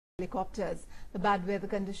helicopters. The bad weather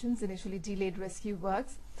conditions initially delayed rescue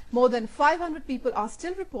works. More than 500 people are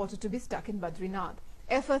still reported to be stuck in Badrinath.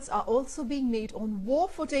 Efforts are also being made on war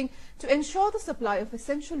footing to ensure the supply of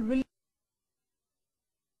essential relief.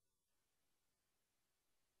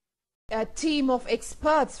 A team of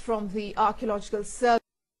experts from the Archaeological Survey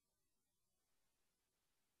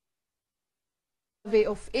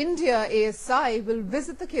of India, ASI, will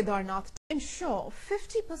visit the Kedarnath to ensure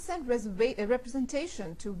 50%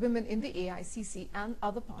 representation to women in the AICC and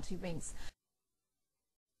other party wings.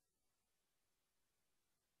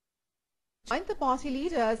 Remind the party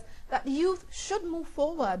leaders that youth should move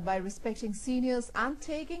forward by respecting seniors and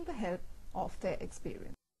taking the help of their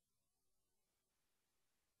experience.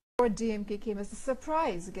 DMK came as a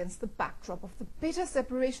surprise against the backdrop of the bitter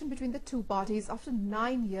separation between the two parties after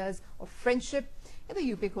 9 years of friendship in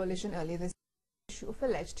the UP coalition earlier this issue of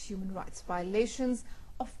alleged human rights violations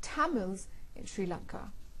of Tamils in Sri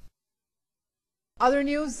Lanka. Other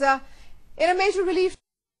news, in a major relief,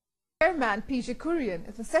 Chairman PJ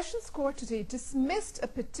Kurian, the Sessions Court today dismissed a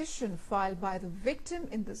petition filed by the victim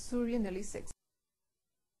in the Surya Nelly 6,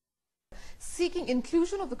 seeking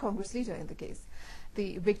inclusion of the Congress leader in the case.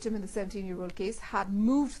 The victim in the 17-year-old case had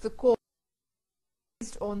moved the court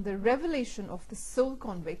based on the revelation of the sole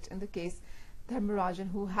convict in the case,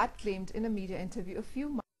 Dharmarajan, who had claimed in a media interview a few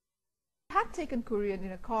months had taken Kurian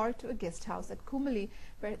in a car to a guest house at Kumali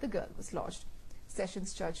where the girl was lodged.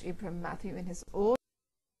 Sessions Judge Abraham Matthew, in his own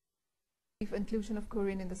inclusion of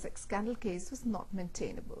Kurian in the sex scandal case was not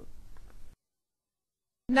maintainable.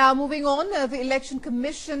 Now moving on, the Election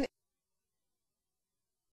Commission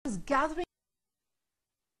is gathering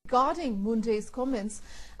regarding Munday's comments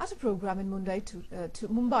at a program in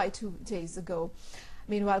Mumbai 2 days ago.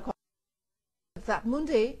 Meanwhile, that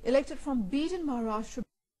Munday elected from Bid in Maharashtra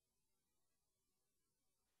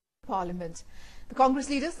Parliament. The Congress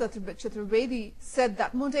leader Satyabrat Chaturvedi said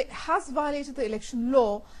that Munday has violated the election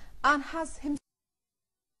law and has himself.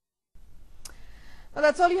 Well,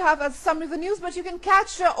 that's all you have as a summary of the news, but you can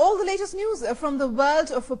catch all the latest news from the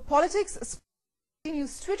world of politics.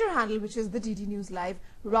 News Twitter handle, which is the DD News Live,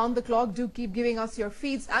 round the clock. Do keep giving us your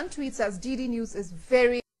feeds and tweets, as DD News is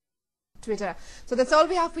very Twitter. So that's all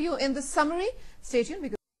we have for you in this summary. Stay tuned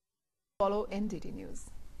because follow in DD News.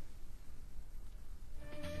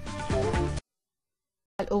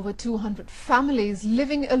 Over 200 families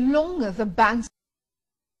living along the banks of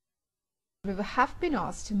the river have been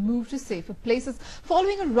asked to move to safer places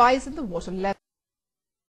following a rise in the water level.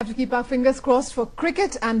 We have to keep our fingers crossed for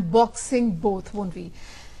cricket and boxing both, won't we?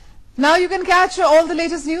 Now you can catch all the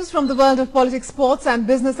latest news from the world of politics, sports and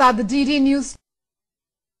business at the DD News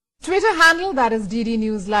Twitter handle, that is DD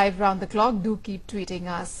News Live round the clock. Do keep tweeting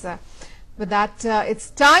us. With that,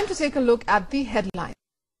 it's time to take a look at the headlines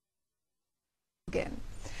again.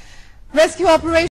 Rescue operation